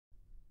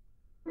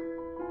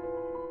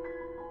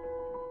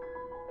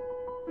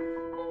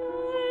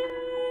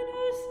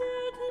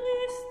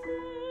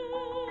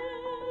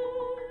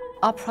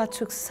Opera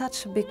took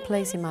such a big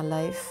place in my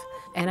life,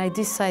 and I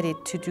decided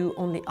to do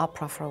only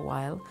opera for a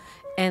while.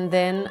 And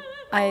then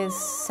I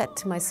said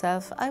to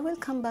myself, I will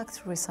come back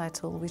to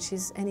recital, which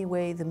is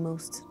anyway the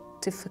most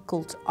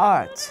difficult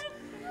art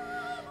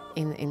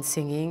in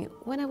singing,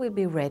 when I will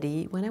be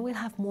ready, when I will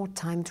have more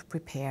time to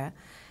prepare,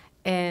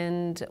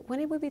 and when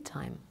it will be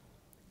time.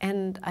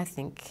 And I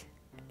think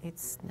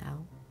it's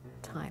now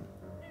time.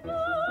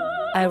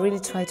 I really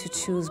try to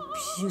choose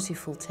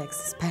beautiful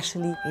texts,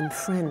 especially in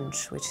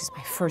French, which is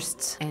my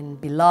first and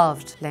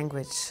beloved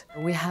language.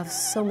 We have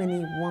so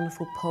many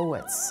wonderful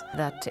poets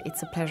that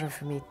it's a pleasure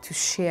for me to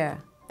share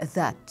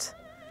that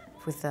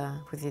with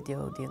the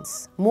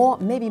audience.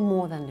 Maybe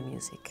more than the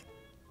music.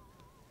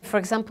 For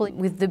example,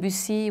 with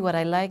Debussy, what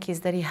I like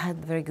is that he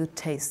had very good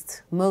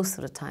taste, most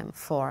of the time,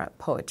 for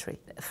poetry.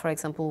 For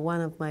example,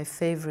 one of my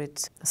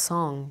favorite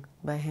songs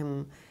by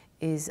him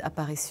is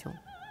Apparition,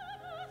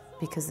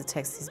 because the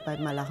text is by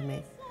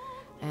Mallarmé,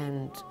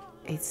 and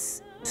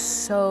it's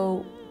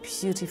so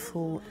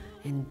beautiful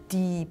and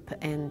deep,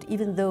 and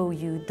even though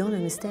you don't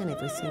understand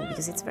everything,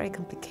 because it's very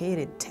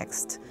complicated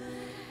text,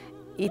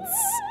 it's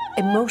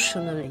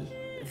emotionally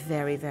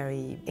very,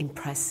 very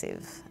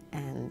impressive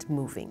and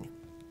moving.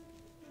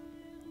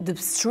 The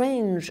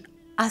strange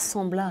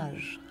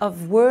assemblage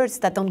of words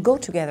that don't go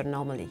together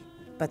normally,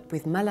 but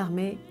with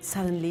Mallarmé,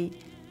 suddenly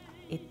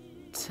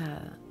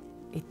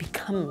it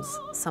becomes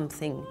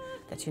something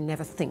that you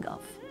never think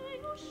of.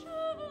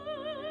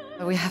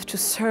 We have to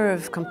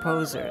serve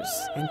composers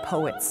and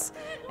poets,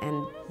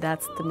 and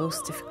that's the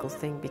most difficult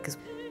thing, because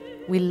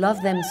we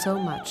love them so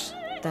much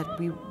that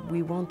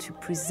we want to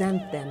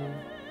present them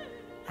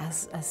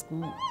as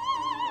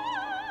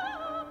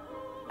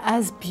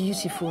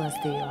beautiful as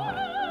they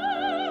are.